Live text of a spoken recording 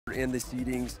in the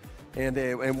seedings,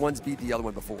 and one's beat the other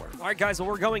one before. All right, guys, well,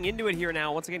 we're going into it here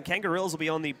now. Once again, Kangorillaz will be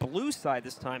on the blue side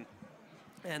this time,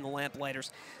 and the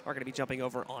Lamplighters are going to be jumping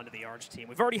over onto the orange team.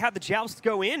 We've already had the joust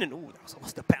go in, and ooh, that was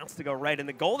almost a bounce to go right in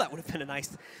the goal. That would have been a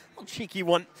nice little cheeky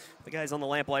one for the guys on the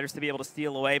Lamplighters to be able to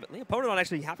steal away. But the opponent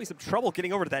actually having some trouble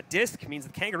getting over to that disc means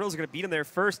the Kangorillaz are going to beat him there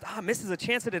first. Misses a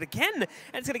chance at it again, and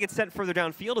it's going to get sent further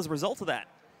downfield as a result of that.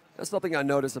 That's something I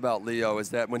notice about Leo is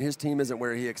that when his team isn't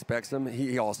where he expects him,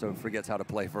 he also forgets how to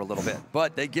play for a little bit.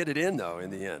 But they get it in, though, in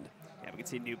the end. Yeah, we can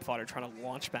see Noob Fodder trying to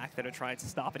launch back there to try to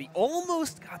stop it. He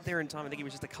almost got there in time. I think he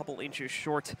was just a couple inches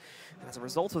short. And as a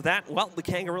result of that, well, the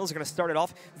Kangorillaz are going to start it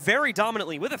off very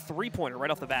dominantly with a three-pointer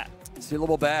right off the bat.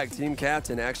 Sealable bag, team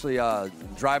captain, actually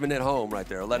driving it home right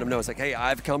there. Let him know. It's like, hey,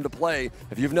 I've come to play.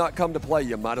 If you've not come to play,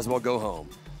 you might as well go home.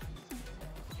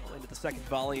 Into the second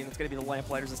volley, and it's going to be the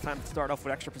Lamplighters this time to start off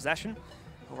with extra possession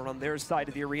over on their side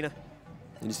of the arena.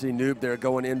 And you see Noob there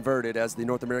going inverted as the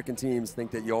North American teams think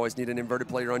that you always need an inverted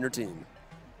player on your team.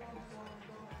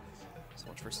 So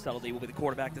much for Subtlety will be the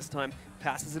quarterback this time.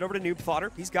 Passes it over to Noob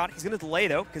Fodder. He's got it. He's going to delay,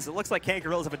 though, because it looks like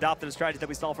Kangorillaz have adopted a strategy that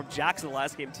we saw from Jackson the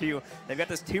last game, too. They've got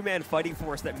this two-man fighting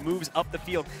force that moves up the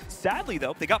field. Sadly,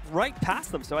 though, they got right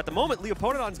past them. So at the moment,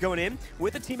 Leopodon's going in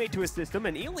with a teammate to assist him,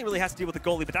 and he only really has to deal with the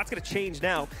goalie, but that's going to change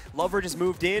now. Loveridge has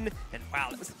moved in, and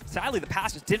wow, sadly, the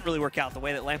pass just didn't really work out the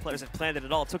way that Lamplighters had planned it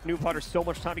at all. It took Noob Fodder so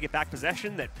much time to get back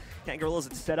possession that Kangorillaz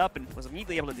had set up and was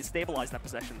immediately able to destabilize that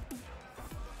possession.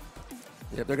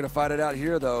 Yep, they're going to fight it out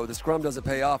here, though. The scrum doesn't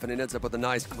pay off, and it ends up with a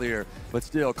nice clear, but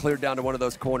still cleared down to one of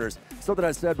those corners. Something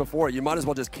I said before, you might as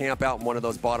well just camp out in one of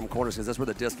those bottom corners because that's where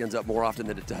the disc ends up more often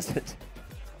than it doesn't.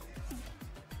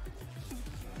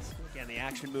 Again, the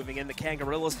action moving in the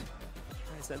Kangorillaz.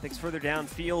 Send things further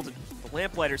downfield. The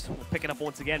Lamplighters will pick it up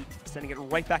once again, sending it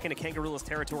right back into Kangorillaz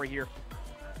territory here.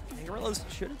 Kangorillaz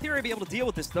should, in theory, be able to deal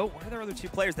with this, though. Where are their other two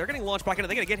players? They're getting launched back into.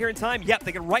 They're going to get here in time. Yep,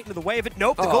 they get right into the way of it.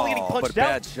 Nope, the goalie getting punched but out.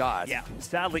 Bad shot. Yeah,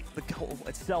 sadly, the goal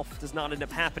itself does not end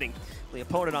up happening. The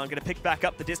opponent going to pick back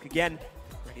up the disc again.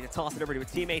 Ready to toss it over to a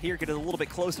teammate here, get it a little bit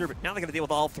closer, but now they're going to deal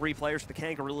with all three players for the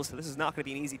Kangorillaz, so this is not going to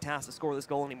be an easy task to score this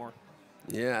goal anymore.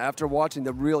 Yeah, after watching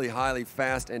the really highly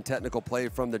fast and technical play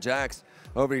from the Jacks,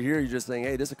 over here you're just saying,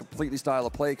 hey, this is a completely style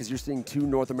of play because you're seeing two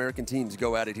North American teams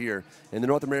go at it here. And the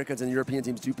North Americans and the European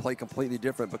teams do play completely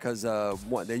different because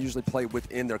they usually play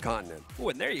within their continent. Oh,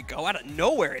 and there you go. Out of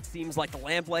nowhere, it seems like the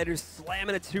Lamplighters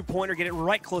slamming a two-pointer, get it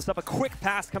right close up. A quick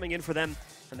pass coming in for them,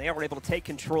 and they are able to take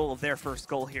control of their first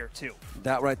goal here, too.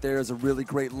 That right there is a really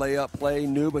great layup play.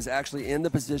 Noob was actually in the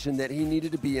position that he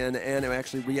needed to be in and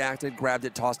actually reacted, grabbed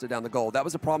it, tossed it down the goal. That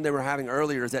was a problem they were having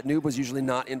earlier, is that Noob was usually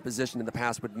not in position and the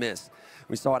pass would miss.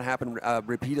 We saw it happen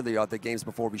repeatedly at the games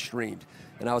before we streamed.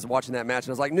 And I was watching that match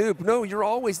and I was like, Noob, no, you're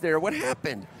always there. What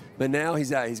happened? But now he's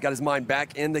got his mind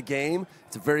back in the game.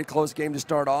 It's a very close game to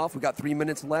start off. We've got 3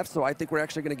 minutes left, so I think we're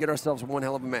actually going to get ourselves one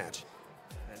hell of a match.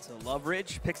 And so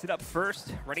Loveridge picks it up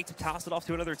first, ready to toss it off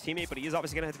to another teammate, but he is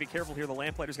obviously going to have to be careful here. The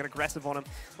Lamplighters got aggressive on him.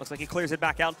 Looks like he clears it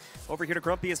back out. Over here to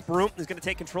Grumpiest Broom, who's going to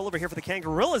take control over here for the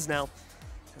Kangorillaz now.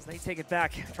 As they take it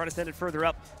back, try to send it further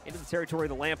up into the territory of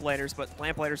the Lamplighters, but the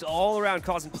Lamplighters all around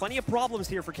causing plenty of problems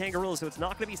here for Kangorillaz, so it's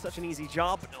not going to be such an easy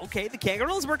job. But okay, the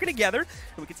Kangorillaz working together,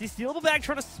 and we can see Stealable Bag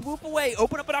trying to swoop away,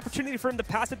 open up an opportunity for him to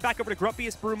pass it back over to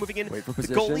Grumpiest Broom, moving in. Wait for the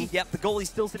position. goalie. Yep, the goalie's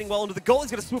still sitting well into the goalie.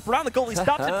 He's going to swoop around. The goalie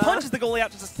stops it, punches the goalie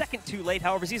out just a second too late.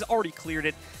 However, he's already cleared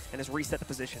it and has reset the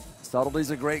position.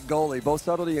 Subtlety's a great goalie. Both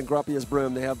Subtlety and Grumpiest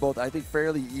Broom, they have both, I think,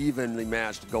 fairly evenly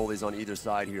matched goalies on either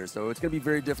side here, so it's going to be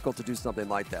very difficult to do something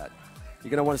like that. You're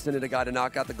going to want to send in a guy to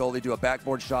knock out the goalie, do a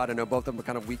backboard shot. I know both of them are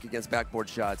kind of weak against backboard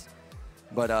shots,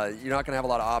 but you're not going to have a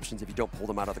lot of options if you don't pull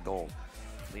them out of the goal.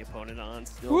 The opponent on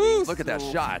still. Woo, look at that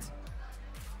shot.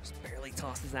 Just barely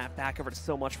tosses that back over to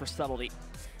so much for Subtlety.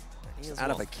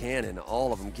 Out of a cannon,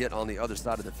 all of them get on the other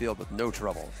side of the field with no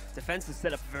trouble. Defense is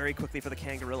set up very quickly for the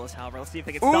Kangorillaz, however. Let's see if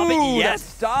they can stop it. Yes,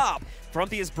 stop!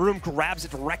 Grumpiest Broom grabs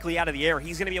it directly out of the air.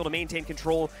 He's going to be able to maintain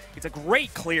control. It's a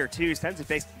great clear, too. Sends it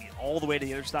basically all the way to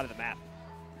the other side of the map.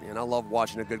 And I love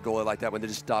watching a good goalie like that when they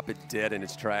just stop it dead in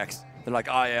its tracks. They're like,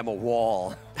 I am a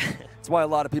wall. That's why a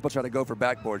lot of people try to go for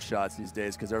backboard shots these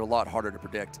days, because they're a lot harder to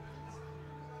predict.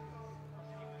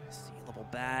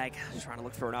 Sealable Bag, trying to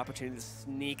look for an opportunity to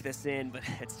sneak this in, but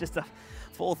it's just a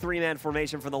full three-man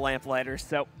formation for the Lamplighters.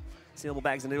 So Sealable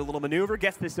Bag's gonna do a little maneuver,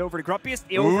 gets this over to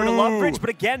Grumpiest, over to Loveridge, but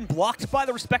again, blocked by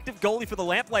the respective goalie for the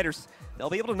Lamplighters. They'll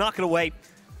be able to knock it away.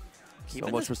 So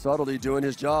much for Subtlety doing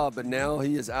his job, but now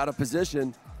he is out of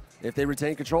position. If they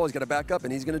retain control, he's got to back up,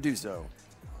 and he's going to do so.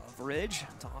 Loveridge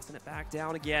tossing it back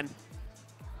down again.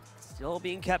 Still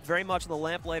being kept very much on the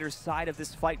Lamplighters' side of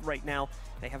this fight right now.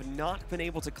 They have not been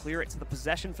able to clear it to the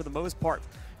possession for the most part.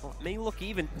 Well, it may look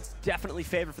even. It's definitely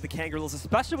favored for the Kangorillaz,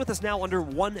 especially with us now under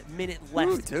 1 minute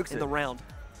left in the round.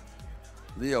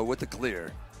 Leo with the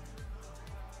clear.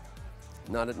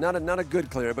 Not a good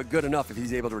clear, but good enough if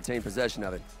he's able to retain possession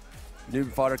of it.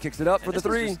 Noob Fodder kicks it up for the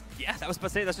three. Yeah, that was about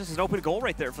to say, that's just an open goal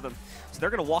right there for them. So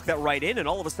they're going to walk that right in, and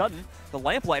all of a sudden, the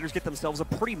Lamplighters get themselves a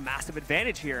pretty massive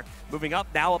advantage here. Moving up,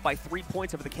 now up by 3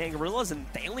 points over the Kangorillaz, and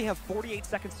they only have 48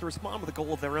 seconds to respond with a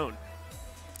goal of their own.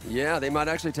 Yeah, they might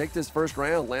actually take this first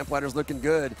round. Lamplighters looking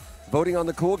good. Voting on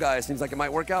the cool guy seems like it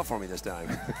might work out for me this time.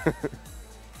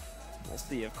 We'll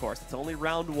see, of course. It's only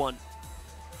round 1.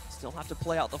 Still have to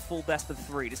play out the full best of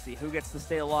 3 to see who gets to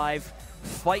stay alive,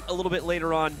 fight a little bit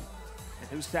later on, and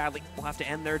who sadly will have to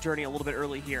end their journey a little bit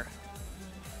early here.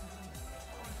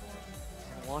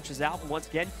 Launches out, and once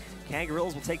again,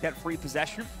 Kangorillaz will take that free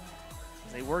possession.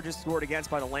 They were just scored against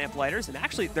by the Lamplighters, and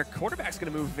actually their quarterback's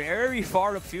going to move very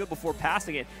far upfield before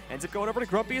passing it. Ends up going over to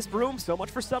Grumpiest Broom. So much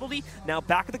for subtlety. Now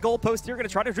back at the goalpost here, going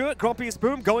to try to do it. Grumpiest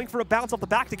Broom going for a bounce off the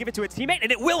back to give it to a teammate,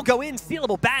 and it will go in.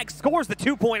 Stealable Bag scores the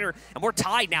 2-pointer, and we're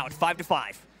tied now at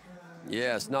 5-5.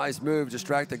 Yes, nice move.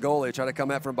 Distract the goalie. Try to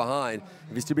come out from behind.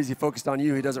 If he's too busy focused on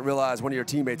you, he doesn't realize one of your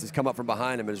teammates has come up from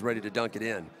behind him and is ready to dunk it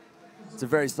in. It's a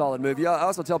very solid move. Yeah, I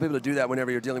also tell people to do that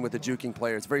whenever you're dealing with a juking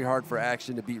player. It's very hard for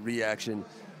action to beat reaction.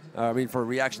 For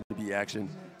reaction to beat action.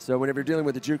 So whenever you're dealing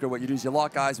with a juker, what you do is you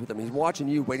lock eyes with him. He's watching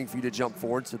you, waiting for you to jump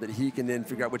forward so that he can then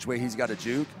figure out which way he's got to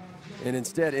juke. And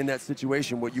instead, in that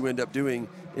situation, what you end up doing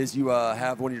is you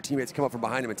have one of your teammates come up from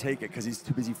behind him and take it because he's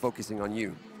too busy focusing on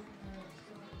you.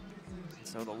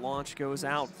 So the launch goes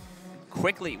out.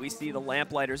 Quickly, we see the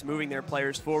Lamplighters moving their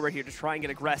players forward here to try and get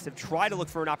aggressive, try to look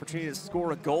for an opportunity to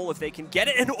score a goal if they can get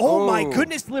it. And oh my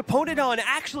goodness, the opponent on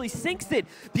actually sinks it.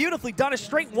 Beautifully done. A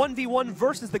straight 1v1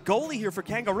 versus the goalie here for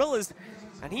Kangorillaz.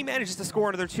 And he manages to score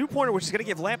another 2-pointer, which is going to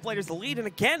give Lamplighters the lead. And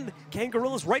again,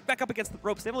 Kangorillaz right back up against the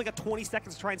ropes. They've only got 20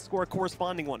 seconds to try and score a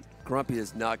corresponding one. Grumpy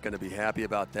is not going to be happy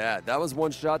about that. That was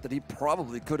one shot that he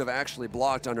probably could have actually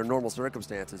blocked under normal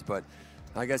circumstances, but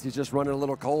I guess he's just running a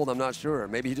little cold. I'm not sure.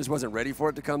 Maybe he just wasn't ready for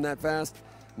it to come that fast.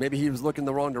 Maybe he was looking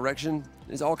the wrong direction.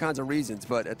 There's all kinds of reasons,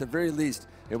 but at the very least,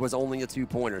 it was only a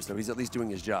 2-pointer, so he's at least doing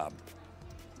his job.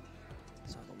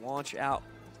 So the launch out.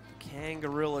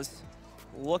 Kangorillaz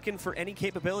looking for any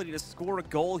capability to score a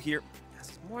goal here.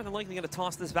 It's more than likely going to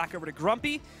toss this back over to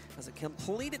Grumpy. Does it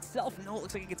complete itself? No, it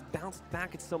looks like it gets bounced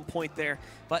back at some point there.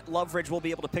 But Loveridge will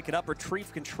be able to pick it up,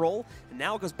 retrieve control, and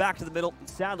now it goes back to the middle. And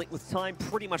sadly, with time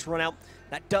pretty much run out,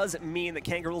 that does mean that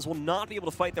Kangorillaz will not be able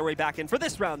to fight their way back in for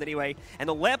this round anyway. And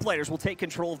the Lamplighters will take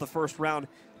control of the first round,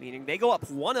 meaning they go up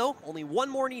 1-0. Only one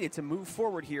more needed to move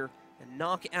forward here and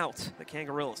knock out the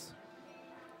Kangorillaz.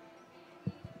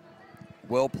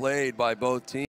 Well played by both teams.